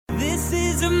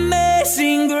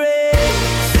amazing grace.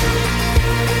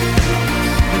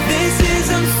 This is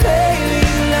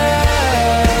unfailing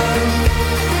love,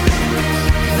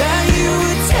 that you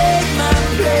would take my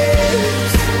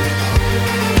place,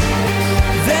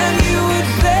 that you would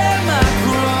bear my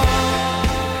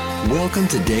cross. Welcome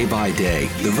to Day by Day,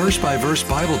 the verse-by-verse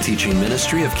Bible teaching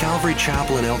ministry of Calvary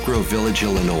Chapel in Elk Grove Village,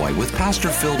 Illinois, with Pastor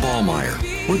Phil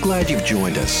Ballmeyer. We're glad you've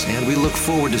joined us, and we look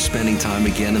forward to spending time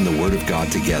again in the Word of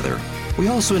God together. We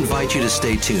also invite you to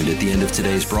stay tuned at the end of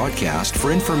today's broadcast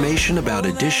for information about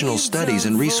additional studies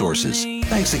and resources.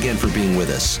 Thanks again for being with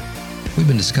us. We've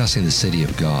been discussing the city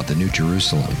of God, the New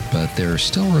Jerusalem, but there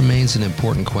still remains an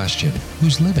important question.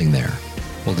 Who's living there?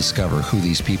 We'll discover who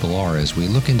these people are as we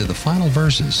look into the final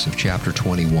verses of chapter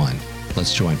 21.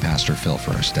 Let's join Pastor Phil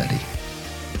for our study.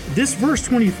 This verse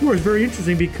 24 is very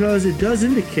interesting because it does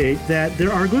indicate that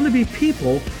there are going to be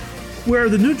people where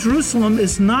the New Jerusalem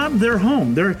is not their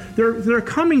home. They're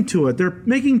coming to it. They're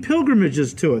making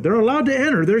pilgrimages to it. They're allowed to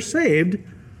enter. They're saved,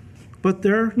 but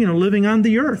they're living on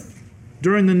the earth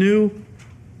during the new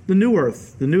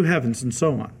earth, the new heavens, and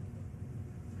so on.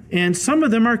 And some of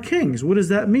them are kings. What does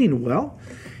that mean? Well,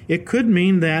 it could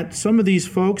mean that some of these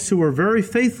folks who were very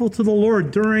faithful to the Lord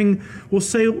during, we'll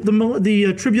say,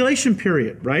 the tribulation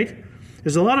period, right?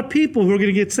 There's a lot of people who are going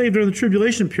to get saved during the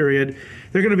tribulation period.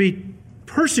 They're going to be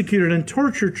persecuted and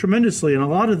tortured tremendously, and a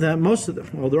lot of them, most of them,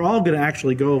 well, they're all going to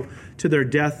actually go to their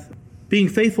death being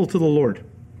faithful to the Lord.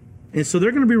 And so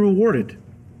they're going to be rewarded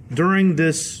during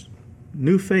this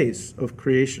new phase of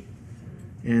creation.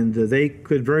 And they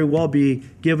could very well be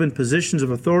given positions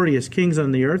of authority as kings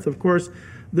on the earth. Of course,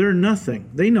 they're nothing.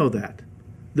 They know that.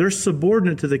 They're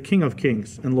subordinate to the King of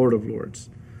Kings and Lord of Lords.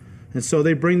 And so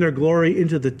they bring their glory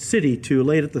into the city to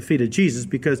lay it at the feet of Jesus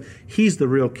because he's the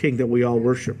real king that we all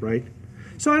worship, right?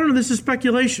 So I don't know, this is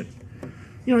speculation.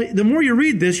 The more you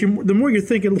read this, the more you're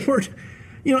thinking, Lord,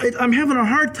 I'm having a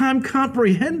hard time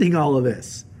comprehending all of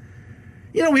this.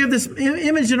 We have this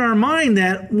image in our mind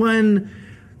that when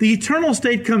the eternal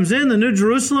state comes in, the New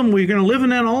Jerusalem, we're going to live in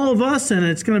that, all of us, and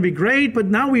it's going to be great. But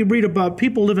now we read about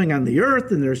people living on the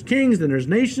earth, and there's kings, and there's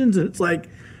nations, and it's like,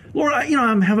 Lord,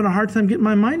 I'm having a hard time getting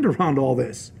my mind around all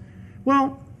this.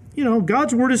 Well,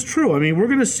 God's word is true. I mean, we're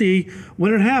going to see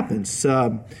when it happens.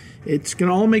 It's going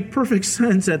to all make perfect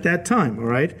sense at that time, all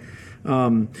right?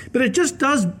 But it just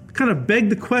does kind of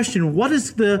beg the question, what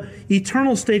is the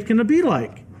eternal state going to be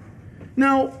like?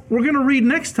 Now, we're going to read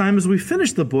next time as we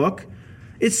finish the book.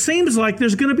 It seems like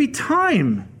there's going to be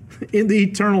time in the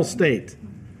eternal state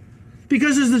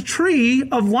because there's the tree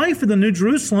of life in the New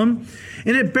Jerusalem,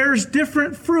 and it bears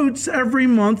different fruits every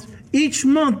month, each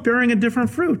month bearing a different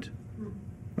fruit.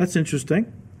 That's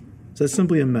interesting. Is that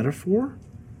simply a metaphor?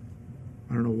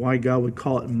 I don't know why God would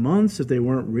call it months if they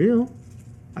weren't real.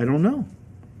 I don't know.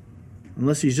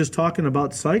 Unless he's just talking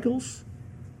about cycles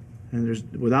and there's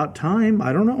without time.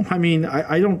 I don't know. I mean,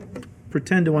 I don't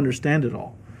pretend to understand it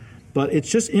all. But it's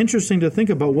just interesting to think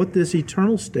about what this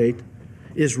eternal state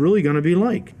is really going to be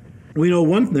like. We know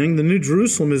one thing, the New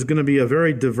Jerusalem is going to be a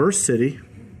very diverse city,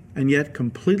 and yet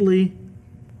completely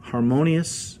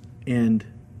harmonious, and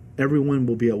everyone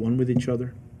will be at one with each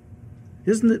other.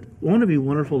 Won't it be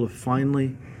wonderful to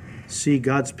finally see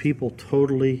God's people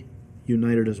totally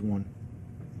united as one?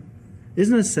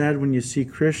 Isn't it sad when you see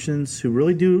Christians who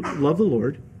really do love the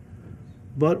Lord,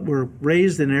 but were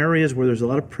raised in areas where there's a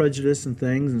lot of prejudice and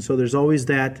things, and so there's always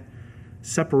that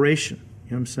separation.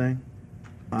 You know what I'm saying?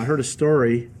 I heard a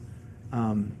story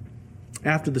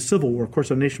after the Civil War. Of course,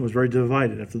 our nation was very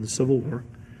divided after the Civil War,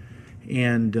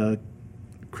 and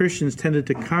Christians tended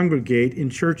to congregate in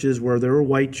churches where there were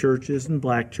white churches and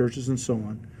black churches and so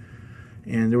on.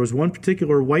 And there was one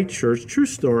particular white church, true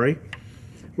story,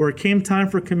 where it came time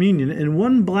for communion, and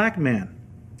one black man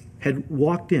had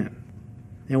walked in.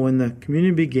 And when the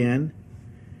communion began,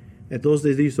 at those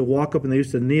days they used to walk up and they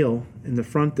used to kneel in the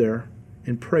front there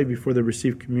and pray before they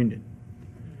received communion.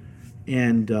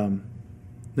 And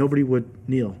nobody would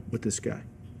kneel with this guy.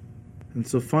 And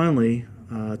so finally,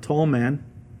 a tall man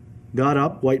got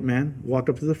up, white man, walked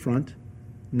up to the front,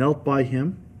 knelt by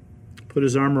him, put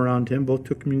his arm around him, both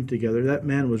took communion together. That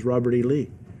man was Robert E. Lee,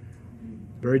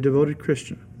 very devoted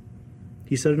Christian.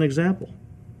 He set an example.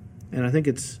 And I think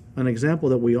it's an example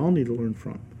that we all need to learn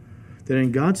from. That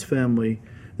in God's family,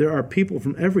 there are people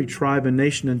from every tribe and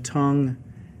nation and tongue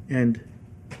and,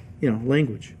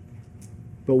 language.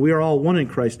 But we are all one in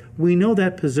Christ. We know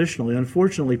that positionally.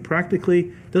 Unfortunately, practically,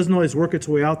 it doesn't always work its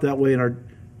way out that way in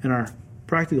our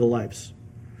practical lives.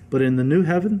 But in the new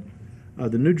heaven,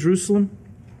 the New Jerusalem,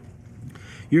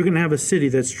 you're going to have a city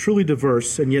that's truly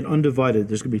diverse and yet undivided.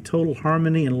 There's going to be total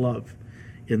harmony and love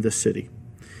in the city.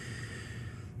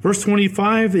 Verse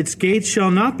 25, its gates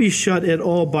shall not be shut at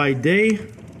all by day.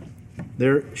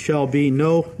 There shall be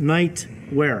no night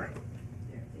where?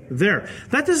 There.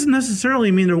 That doesn't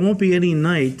necessarily mean there won't be any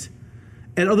night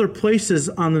at other places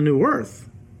on the new earth.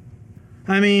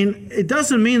 I mean, it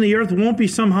doesn't mean the earth won't be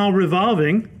somehow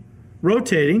revolving,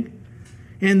 rotating,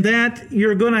 and that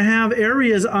you're going to have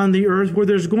areas on the earth where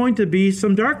there's going to be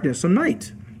some darkness, some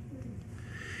night.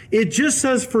 It just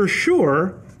says for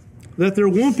sure that there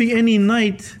won't be any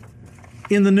night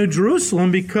in the New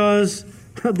Jerusalem because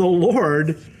the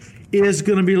Lord is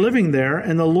going to be living there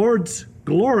and the Lord's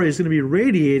glory is going to be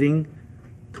radiating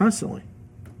constantly.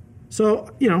 So,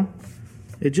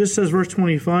 it just says, verse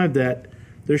 25, that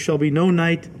there shall be no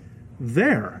night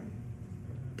there.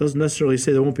 Doesn't necessarily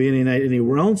say there won't be any night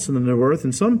anywhere else in the new earth.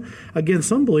 And some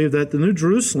believe that the New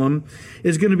Jerusalem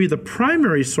is going to be the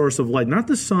primary source of light, not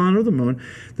the sun or the moon.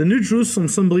 The New Jerusalem,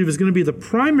 some believe, is going to be the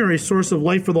primary source of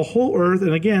light for the whole earth,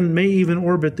 and again, may even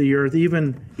orbit the earth,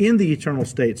 even in the eternal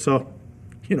state. So,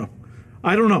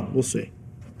 I don't know. We'll see.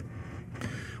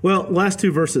 Well, last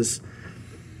two verses.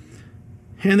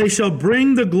 And they shall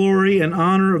bring the glory and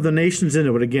honor of the nations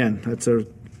into it. Again, that's a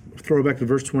throwback to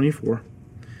verse 24.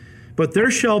 But there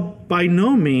shall by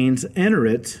no means enter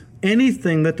it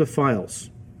anything that defiles,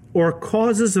 or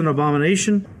causes an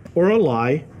abomination, or a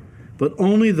lie, but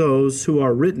only those who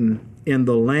are written in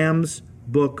the Lamb's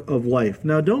book of life.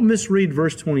 Now, don't misread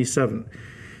verse 27.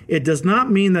 It does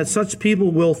not mean that such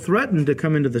people will threaten to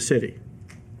come into the city.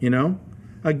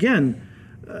 Again,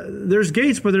 there's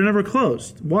gates, but they're never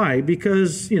closed. Why?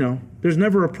 Because, there's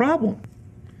never a problem.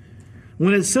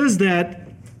 When it says that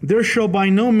there shall by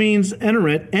no means enter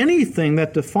it anything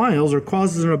that defiles or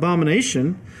causes an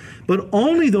abomination, but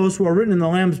only those who are written in the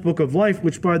Lamb's book of life,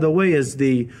 which, by the way, is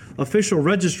the official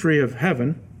registry of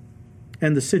heaven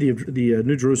and the city of the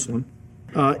New Jerusalem.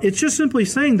 It's just simply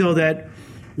saying, though, that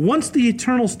once the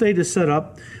eternal state is set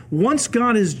up, once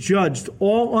God has judged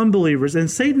all unbelievers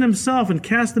and Satan himself and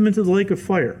cast them into the lake of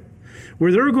fire,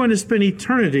 where they're going to spend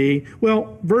eternity,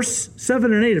 well, verse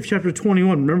 7 and 8 of chapter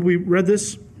 21, remember we read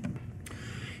this?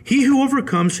 He who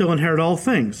overcomes shall inherit all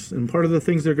things. And part of the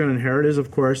things they're going to inherit is, of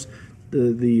course,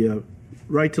 the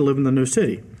right to live in the new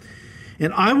city.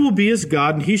 And I will be his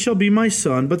God, and he shall be my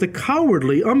son. But the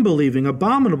cowardly, unbelieving,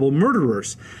 abominable,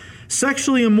 murderers,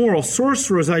 sexually immoral,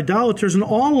 sorcerers, idolaters, and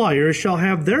all liars shall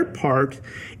have their part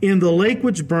in the lake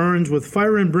which burns with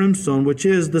fire and brimstone, which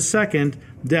is the second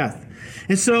death.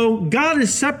 And so God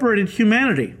has separated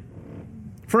humanity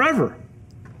forever.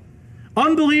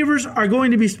 Unbelievers are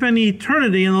going to be spending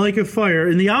eternity in the lake of fire,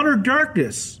 in the outer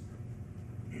darkness.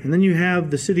 And then you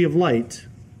have the city of light.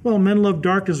 Well, men love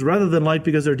darkness rather than light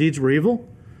because their deeds were evil.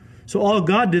 So all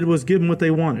God did was give them what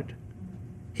they wanted.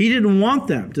 He didn't want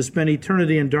them to spend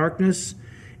eternity in darkness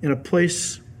in a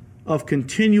place of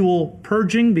continual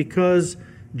purging because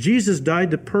Jesus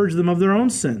died to purge them of their own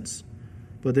sins.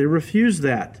 But they refused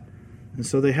that. And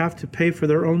so they have to pay for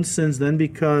their own sins then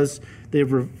because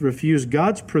they've refused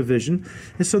God's provision.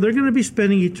 And so they're going to be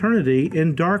spending eternity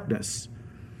in darkness.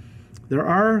 There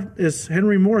are, as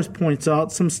Henry Morris points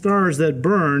out, some stars that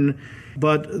burn,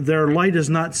 but their light is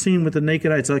not seen with the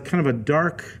naked eye. It's like kind of a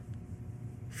dark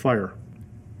fire.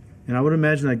 And I would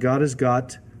imagine that God has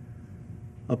got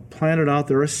a planet out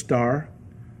there, a star.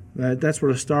 That's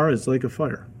what a star is, like a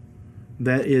fire.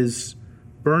 That is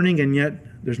burning, and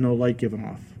yet there's no light given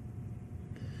off.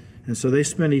 And so they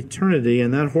spend eternity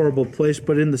in that horrible place,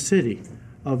 but in the city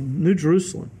of New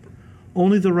Jerusalem.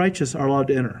 Only the righteous are allowed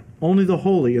to enter. Only the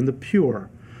holy and the pure,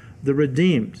 the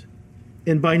redeemed.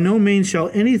 And by no means shall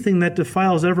anything that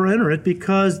defiles ever enter it,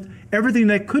 because everything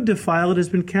that could defile it has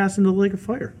been cast into the lake of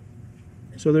fire.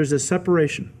 So there's a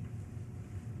separation.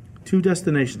 Two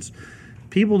destinations.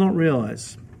 People don't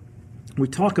realize. We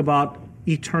talk about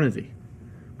eternity.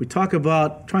 We talk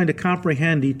about trying to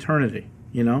comprehend eternity,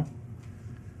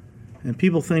 And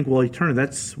people think, well, eternity,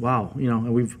 that's, wow.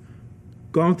 And we've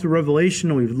gone through Revelation,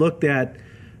 and we've looked at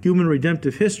human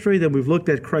redemptive history, then we've looked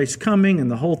at Christ's coming and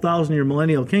the whole 1,000-year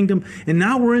millennial kingdom, and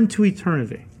now we're into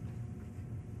eternity.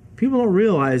 People don't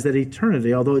realize that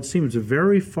eternity, although it seems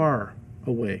very far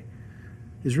away,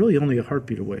 is really only a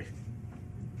heartbeat away.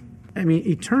 I mean,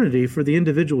 eternity for the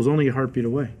individual is only a heartbeat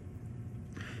away.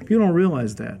 People don't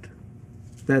realize that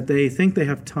they think they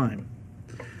have time.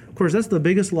 Of course, that's the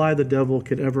biggest lie the devil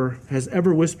has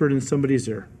ever whispered in somebody's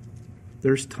ear.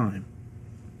 There's time.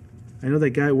 I know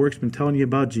that guy at work's been telling you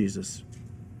about Jesus.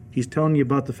 He's telling you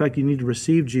about the fact you need to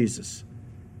receive Jesus.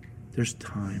 There's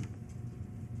time.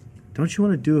 Don't you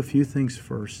want to do a few things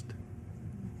first?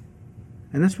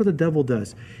 And that's what the devil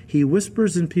does. He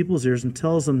whispers in people's ears and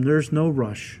tells them there's no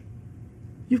rush.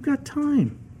 You've got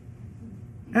time.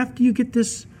 after you get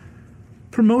this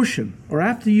promotion, or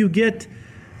after you get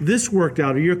this worked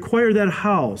out, or you acquire that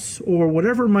house, or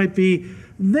whatever it might be,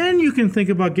 then you can think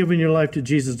about giving your life to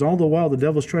Jesus. All the while, the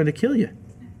devil's trying to kill you.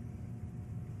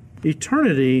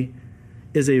 Eternity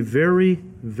is a very,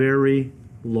 very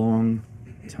long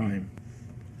time.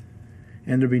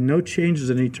 And there'll be no changes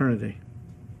in eternity.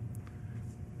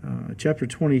 Chapter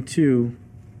 22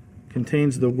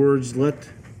 contains the words, "Let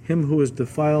him who is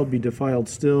defiled be defiled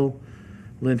still.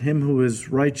 Let him who is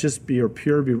righteous be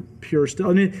pure still."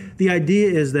 I mean, the idea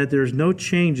is that there's no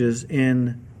changes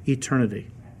in eternity.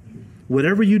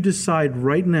 Whatever you decide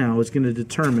right now is going to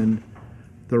determine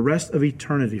the rest of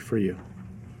eternity for you.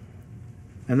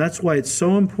 And that's why it's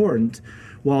so important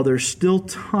while there's still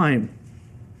time.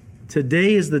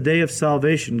 Today is the day of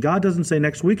salvation. God doesn't say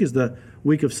next week is the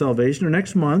week of salvation, or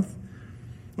next month,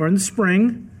 or in the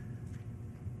spring,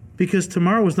 because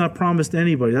tomorrow was not promised to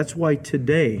anybody. That's why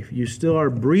today, if you still are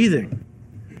breathing,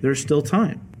 there's still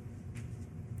time.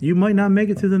 You might not make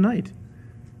it through the night.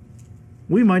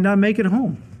 We might not make it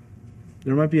home.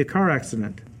 There might be a car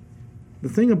accident. The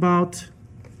thing about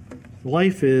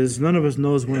life is none of us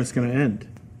knows when it's going to end.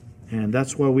 And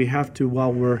that's why we have to,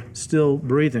 while we're still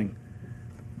breathing,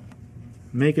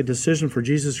 make a decision for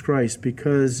Jesus Christ,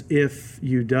 because if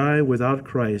you die without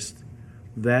Christ,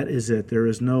 that is it. There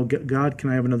is no, God, can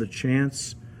I have another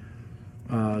chance?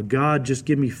 God, just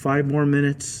give me 5 more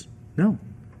minutes. No,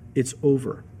 it's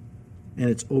over. And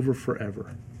it's over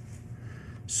forever.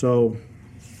 So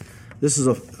this is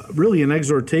really an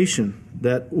exhortation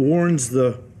that warns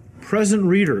the present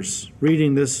readers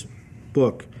reading this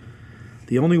book.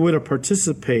 The only way to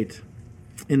participate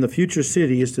in the future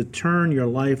city is to turn your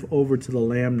life over to the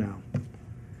Lamb now,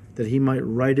 that he might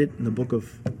write it in the book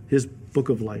of his book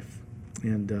of life.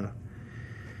 And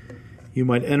you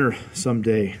might enter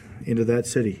someday into that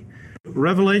city.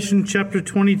 Revelation chapter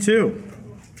 22.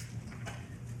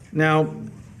 Now,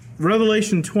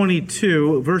 Revelation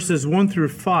 22, verses 1 through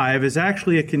 5, is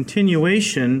actually a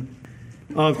continuation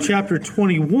of chapter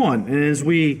 21. And as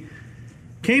we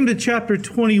came to chapter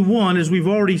 21, as we've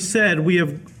already said, we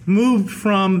have moved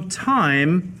from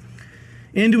time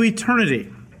into eternity,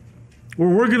 where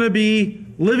we're going to be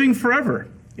living forever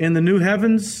in the new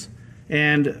heavens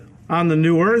and on the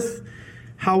new earth.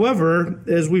 However,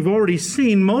 as we've already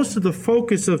seen, most of the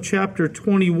focus of chapter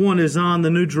 21 is on the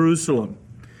New Jerusalem.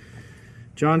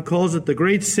 John calls it the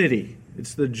great city.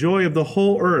 It's the joy of the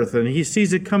whole earth, and he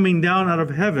sees it coming down out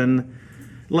of heaven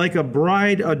like a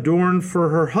bride adorned for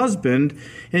her husband.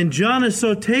 And John is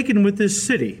so taken with this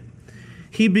city,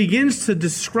 he begins to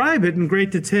describe it in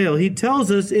great detail. He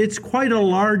tells us it's quite a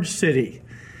large city,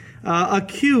 a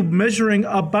cube measuring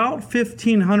about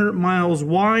 1,500 miles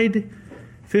wide,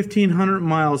 1,500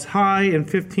 miles high, and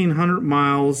 1,500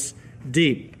 miles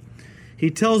deep. He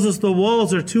tells us the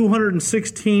walls are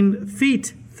 216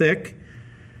 feet thick.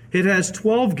 It has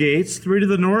 12 gates, 3 to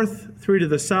the north, 3 to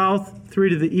the south, 3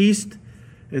 to the east,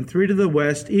 and 3 to the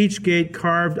west, each gate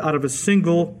carved out of a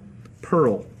single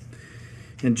pearl.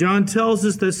 And John tells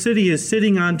us the city is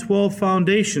sitting on 12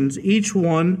 foundations, each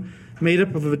one made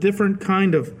up of a different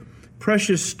kind of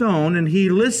precious stone, and he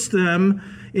lists them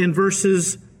in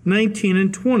verses 19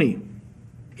 and 20.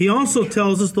 He also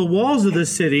tells us the walls of the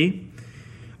city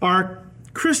are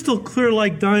crystal clear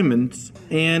like diamonds,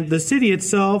 and the city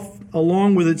itself,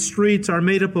 along with its streets, are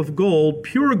made up of gold,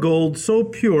 pure gold, so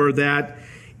pure that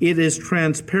it is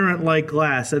transparent like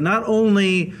glass. And not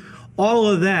only all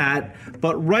of that,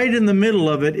 but right in the middle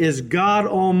of it is God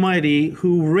Almighty,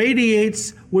 who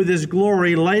radiates with his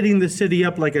glory, lighting the city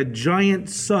up like a giant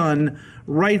sun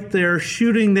right there,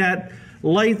 shooting that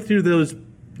light through those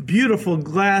beautiful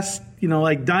glass,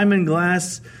 like diamond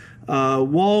glass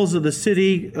walls of the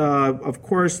city. Of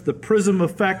course, the prism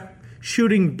effect,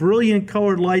 shooting brilliant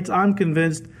colored lights, I'm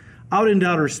convinced, out into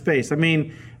outer space. I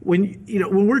mean, when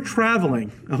we're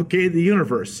traveling, the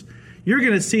universe, you're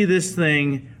going to see this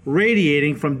thing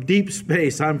radiating from deep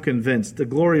space, I'm convinced. The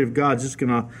glory of God's just going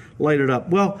to light it up.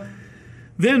 Well,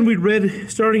 then we read,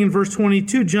 starting in verse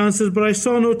 22, John says, "But I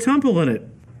saw no temple in it,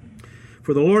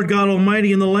 for the Lord God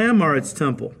Almighty and the Lamb are its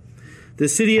temple. The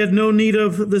city had no need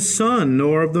of the sun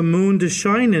nor of the moon to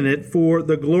shine in it, for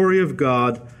the glory of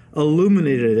God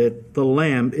illuminated it. The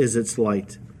Lamb is its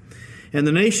light. And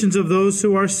the nations of those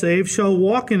who are saved shall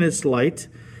walk in its light,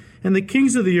 and the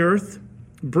kings of the earth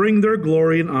bring their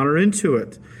glory and honor into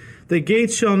it. The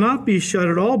gates shall not be shut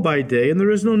at all by day, and there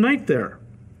is no night there.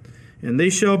 And they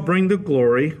shall bring the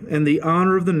glory and the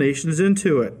honor of the nations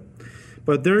into it.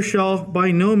 But there shall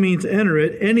by no means enter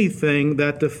it anything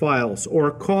that defiles, or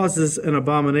causes an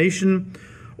abomination,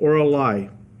 or a lie,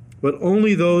 but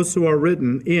only those who are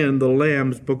written in the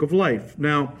Lamb's book of life.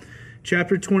 Now,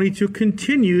 chapter 22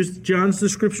 continues John's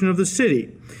description of the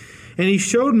city. And he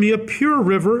showed me a pure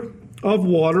river of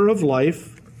water of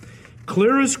life,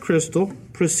 clear as crystal,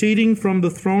 proceeding from the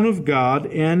throne of God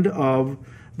and of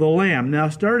the Lamb. Now,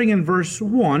 starting in verse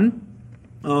 1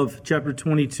 of chapter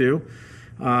 22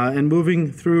 and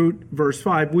moving through verse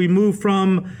 5, we move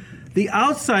from the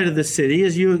outside of the city.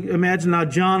 As you imagine now,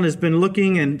 John has been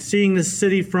looking and seeing this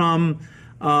city from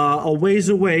a ways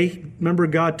away. Remember,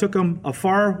 God took him a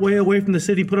far way away from the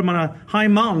city, put him on a high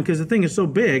mountain because the thing is so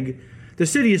big. The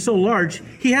city is so large.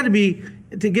 He had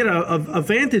to get a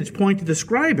vantage point to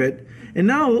describe it. And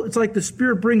now it's like the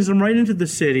Spirit brings him right into the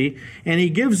city, and he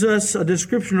gives us a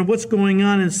description of what's going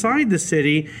on inside the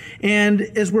city. And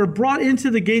as we're brought into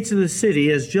the gates of the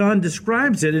city, as John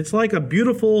describes it, it's like a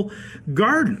beautiful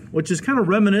garden, which is kind of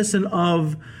reminiscent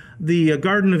of the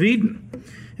Garden of Eden.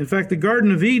 In fact, the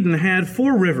Garden of Eden had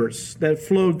 4 rivers that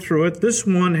flowed through it. This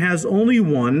one has only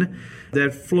one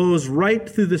that flows right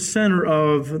through the center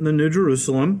of the New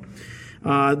Jerusalem.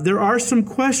 There are some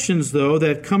questions, though,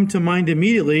 that come to mind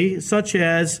immediately, such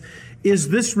as, is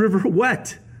this river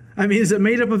wet? I mean, is it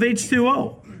made up of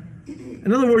H2O?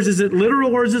 In other words, is it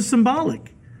literal or is it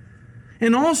symbolic?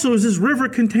 And also, is this river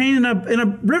contained in a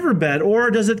riverbed,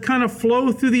 or does it kind of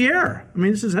flow through the air? I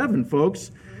mean, this is heaven, folks.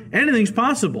 Anything's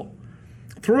possible.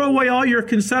 Throw away all your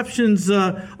conceptions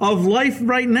of life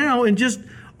right now and just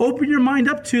open your mind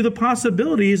up to the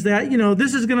possibilities that,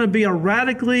 this is going to be a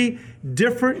radically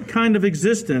different kind of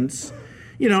existence.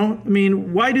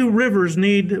 Why do rivers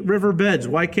need riverbeds?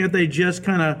 Why can't they just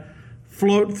kind of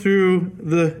float through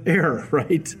the air,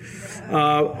 right?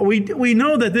 We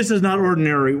know that this is not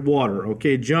ordinary water,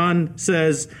 okay? John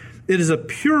says it is a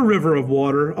pure river of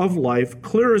water of life,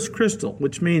 clear as crystal,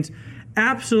 which means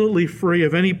absolutely free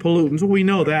of any pollutants. Well, we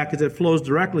know that because it flows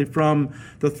directly from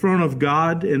the throne of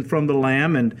God and from the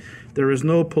Lamb, and there is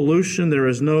no pollution, there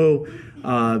is no,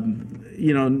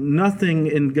 nothing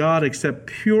in God except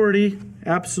purity,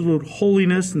 absolute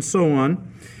holiness, and so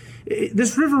on.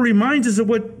 This river reminds us of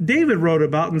what David wrote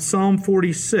about in Psalm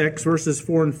 46, verses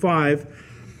 4 and 5,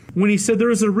 when he said, "There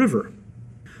is a river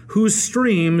whose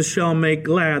streams shall make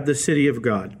glad the city of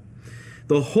God,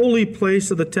 the holy place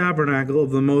of the tabernacle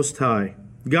of the Most High.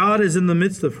 God is in the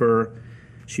midst of her.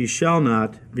 She shall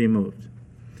not be moved."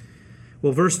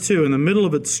 Well, verse 2, in the middle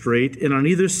of its street, and on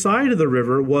either side of the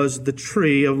river was the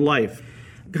tree of life.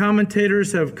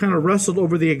 Commentators have kind of wrestled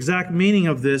over the exact meaning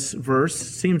of this verse.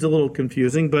 Seems a little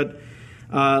confusing, but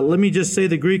let me just say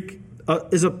the Greek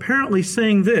is apparently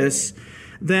saying this,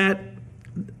 that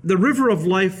the river of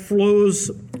life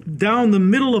flows down the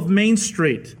middle of Main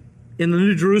Street in the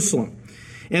New Jerusalem.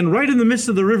 And right in the midst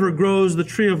of the river grows the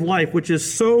tree of life, which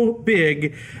is so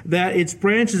big that its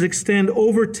branches extend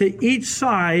over to each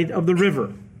side of the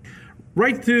river.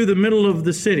 Right through the middle of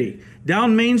the city,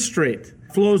 down Main Street,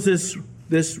 flows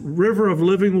this river of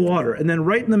living water. And then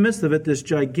right in the midst of it, this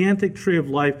gigantic tree of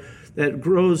life that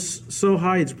grows so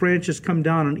high its branches come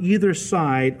down on either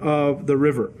side of the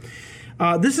river.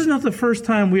 This is not the first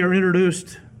time we are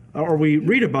introduced or we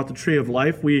read about the tree of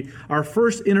life. We are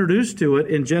first introduced to it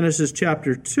in Genesis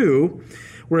chapter 2,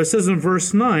 where it says in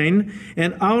verse 9,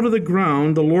 "And out of the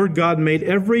ground the Lord God made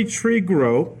every tree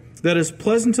grow that is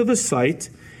pleasant to the sight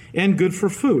and good for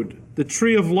food. The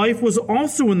tree of life was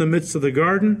also in the midst of the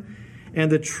garden,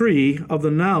 and the tree of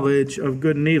the knowledge of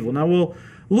good and evil." Now we'll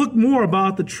look more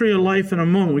about the tree of life in a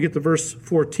moment. We get to verse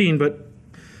 14, but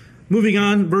moving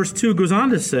on, verse 2 goes on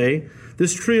to say,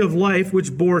 "This tree of life,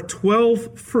 which bore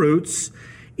 12 fruits,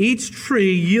 each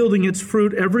tree yielding its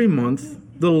fruit every month,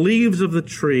 the leaves of the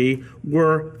tree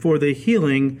were for the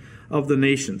healing of the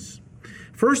nations."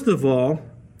 First of all,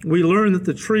 we learn that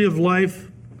the tree of life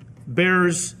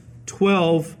bears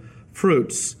 12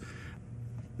 fruits.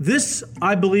 This,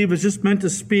 I believe, is just meant to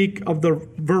speak of the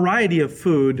variety of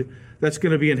food that's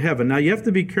going to be in heaven. Now, you have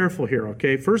to be careful here,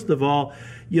 okay? First of all,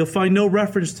 you'll find no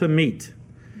reference to meat.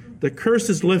 The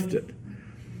curse is lifted.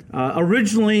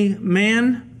 Originally,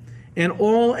 man and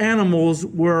all animals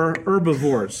were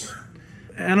herbivores.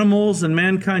 Animals and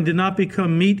mankind did not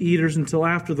become meat eaters until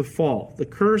after the fall. The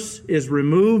curse is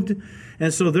removed,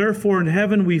 and so therefore in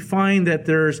heaven we find that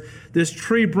this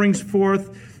tree brings forth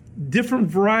different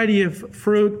variety of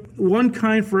fruit, one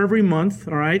kind for every month,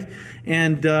 all right?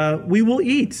 And we will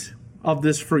eat of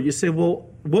this fruit. You say, well,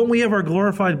 won't we have our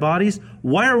glorified bodies?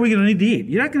 Why are we going to need to eat?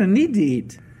 You're not going to need to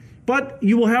eat. But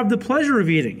you will have the pleasure of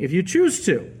eating if you choose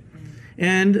to.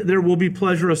 And there will be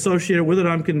pleasure associated with it,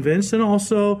 I'm convinced. And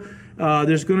also,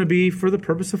 there's going to be for the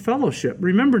purpose of fellowship.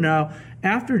 Remember now,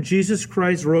 after Jesus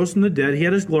Christ rose from the dead, he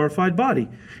had his glorified body.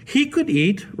 He could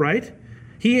eat, right?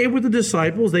 He ate with the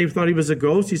disciples. They thought he was a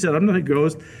ghost. He said, I'm not a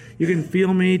ghost. You can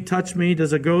feel me, touch me.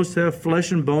 Does a ghost have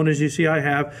flesh and bone, as you see I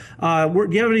have? Do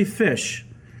you have any fish?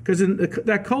 Because in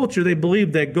that culture, they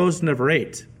believed that ghosts never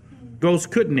ate. Ghosts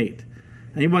couldn't eat.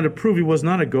 And he wanted to prove he was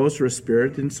not a ghost or a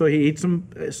spirit, and so he ate some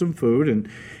food.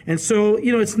 And so,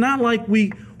 it's not like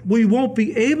we won't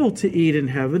be able to eat in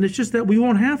heaven. It's just that we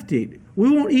won't have to eat.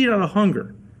 We won't eat out of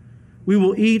hunger. We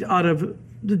will eat out of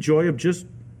the joy of just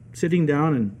sitting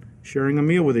down and sharing a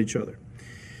meal with each other.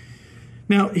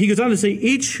 Now, he goes on to say,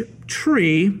 each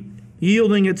tree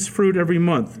yielding its fruit every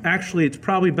month. Actually, it's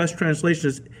probably best translation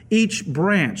is each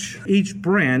branch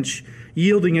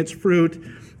yielding its fruit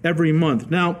every month.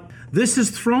 Now, this has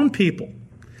thrown people.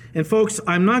 And folks,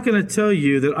 I'm not going to tell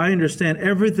you that I understand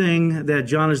everything that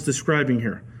John is describing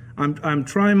here. I'm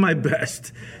trying my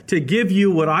best to give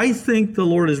you what I think the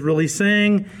Lord is really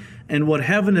saying and what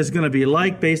heaven is going to be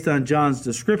like based on John's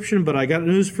description. But I got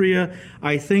news for you.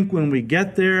 I think when we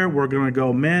get there, we're going to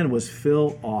go, man, was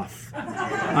Phil off.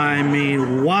 I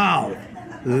mean, wow.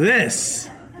 This,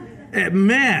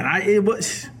 man,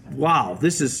 wow,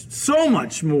 this is so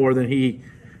much more than he,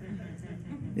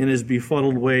 in his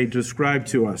befuddled way, described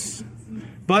to us.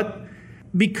 But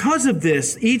because of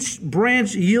this, each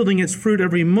branch yielding its fruit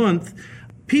every month,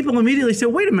 people immediately say,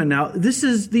 wait a minute now, this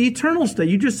is the eternal state.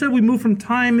 You just said we move from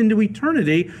time into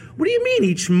eternity. What do you mean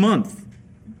each month?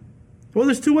 Well,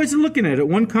 there's two ways of looking at it.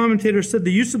 One commentator said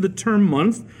the use of the term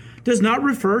month does not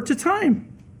refer to time,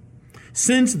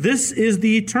 since this is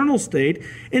the eternal state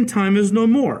and time is no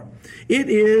more. It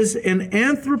is an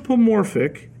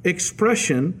anthropomorphic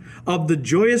expression of the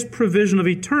joyous provision of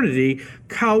eternity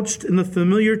couched in the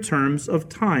familiar terms of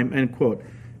time, end quote.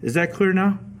 Is that clear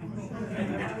now?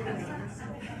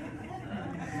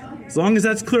 As long as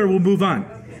that's clear, we'll move on.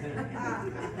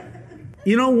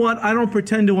 You know what? I don't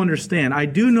pretend to understand. I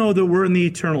do know that we're in the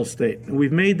eternal state.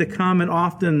 We've made the comment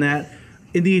often that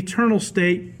in the eternal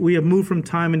state, we have moved from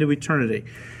time into eternity.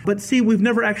 But see, we've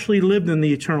never actually lived in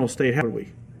the eternal state, have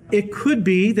we? It could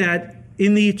be that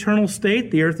in the eternal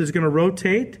state, the earth is going to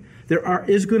rotate. There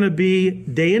is going to be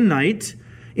day and night.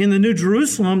 In the New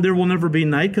Jerusalem, there will never be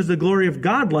night because the glory of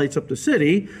God lights up the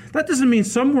city. That doesn't mean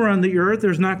somewhere on the earth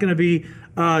there's not going to be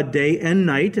day and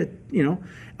night,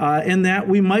 and that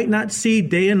we might not see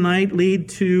day and night lead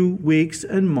to weeks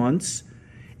and months.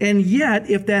 And yet,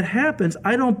 if that happens,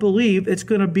 I don't believe it's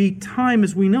going to be time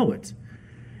as we know it.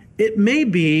 It may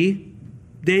be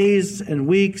days and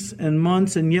weeks and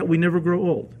months, and yet we never grow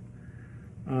old.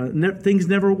 Things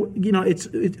never,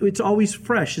 it's always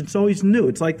fresh. It's always new.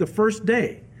 It's like the first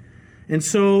day. And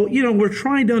so, we're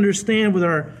trying to understand with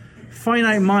our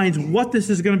finite minds what this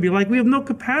is going to be like. We have no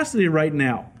capacity right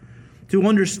now to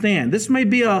understand. This may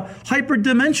be a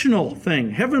hyperdimensional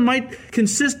thing. Heaven might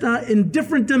consist in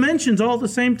different dimensions all at the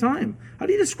same time. How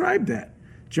do you describe that?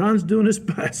 John's doing his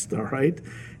best, all right?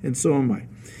 And so am I.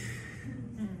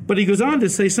 But he goes on to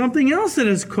say something else that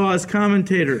has caused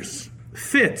commentators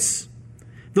fits.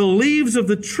 The leaves of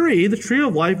the tree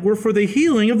of life, were for the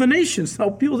healing of the nations.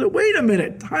 So people say, wait a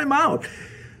minute, time out.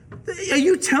 Are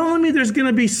you telling me there's going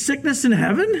to be sickness in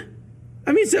heaven?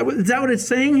 I mean, is that what it's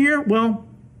saying here? Well,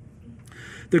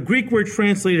 the Greek word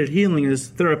translated healing is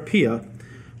therapia.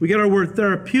 We get our word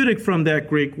therapeutic from that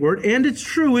Greek word, and it's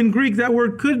true in Greek that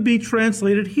word could be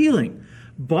translated healing,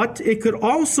 but it could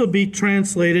also be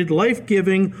translated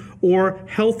life-giving or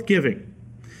health-giving.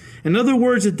 In other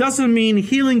words, it doesn't mean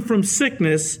healing from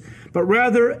sickness, but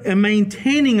rather a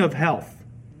maintaining of health.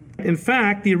 In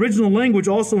fact, the original language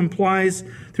also implies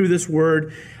through this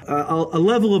word a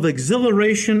level of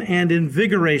exhilaration and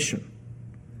invigoration.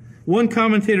 One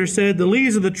commentator said, the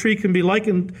leaves of the tree can be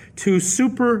likened to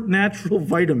supernatural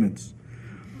vitamins.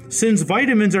 Since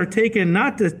vitamins are taken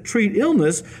not to treat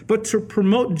illness, but to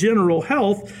promote general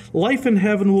health, life in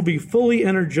heaven will be fully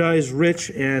energized,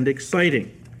 rich, and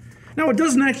exciting. Now, it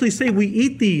doesn't actually say we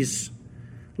eat these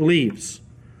leaves,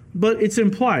 but it's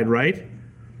implied, right?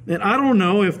 And I don't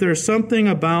know if there's something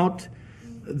about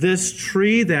this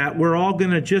tree that we're all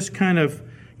going to just kind of,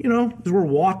 as we're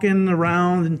walking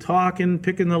around and talking,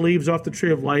 picking the leaves off the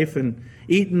tree of life and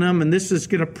eating them, and this is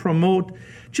going to promote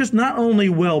just not only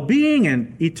well-being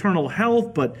and eternal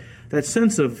health, but that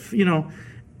sense of, won't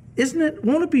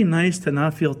it be nice to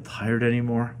not feel tired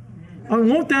anymore?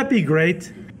 Won't that be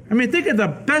great? I mean, think of the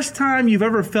best time you've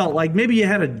ever felt, like maybe you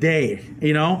had a day,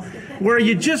 where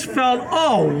you just felt,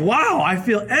 oh, wow, I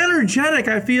feel energetic.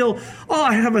 I feel,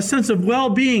 I have a sense of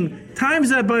well-being. Times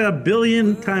that by 1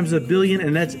 billion times 1 billion,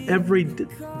 and that's every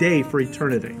day for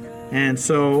eternity. And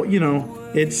so,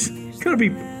 it's going to be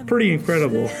pretty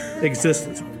incredible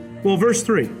existence. Well, verse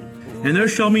 3, and there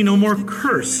shall be no more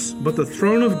curse, but the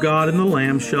throne of God and the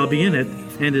Lamb shall be in it,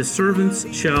 and his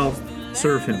servants shall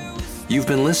serve him. You've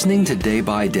been listening to Day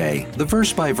by Day, the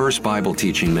verse-by-verse Bible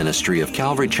teaching ministry of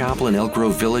Calvary Chapel in Elk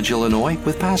Grove Village, Illinois,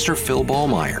 with Pastor Phil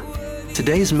Ballmeier.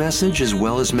 Today's message, as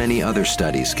well as many other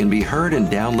studies, can be heard and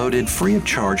downloaded free of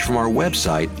charge from our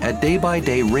website at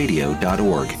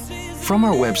daybydayradio.org. From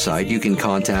our website, you can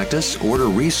contact us, order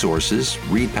resources,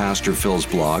 read Pastor Phil's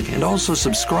blog, and also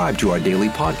subscribe to our daily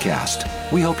podcast.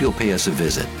 We hope you'll pay us a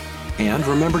visit. And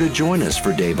remember to join us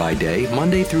for Day by Day,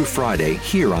 Monday through Friday,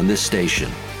 here on this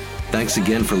station. Thanks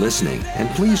again for listening, and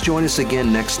please join us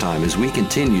again next time as we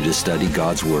continue to study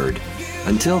God's Word.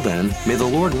 Until then, may the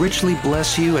Lord richly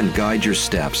bless you and guide your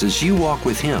steps as you walk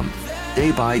with Him,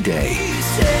 day by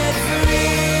day.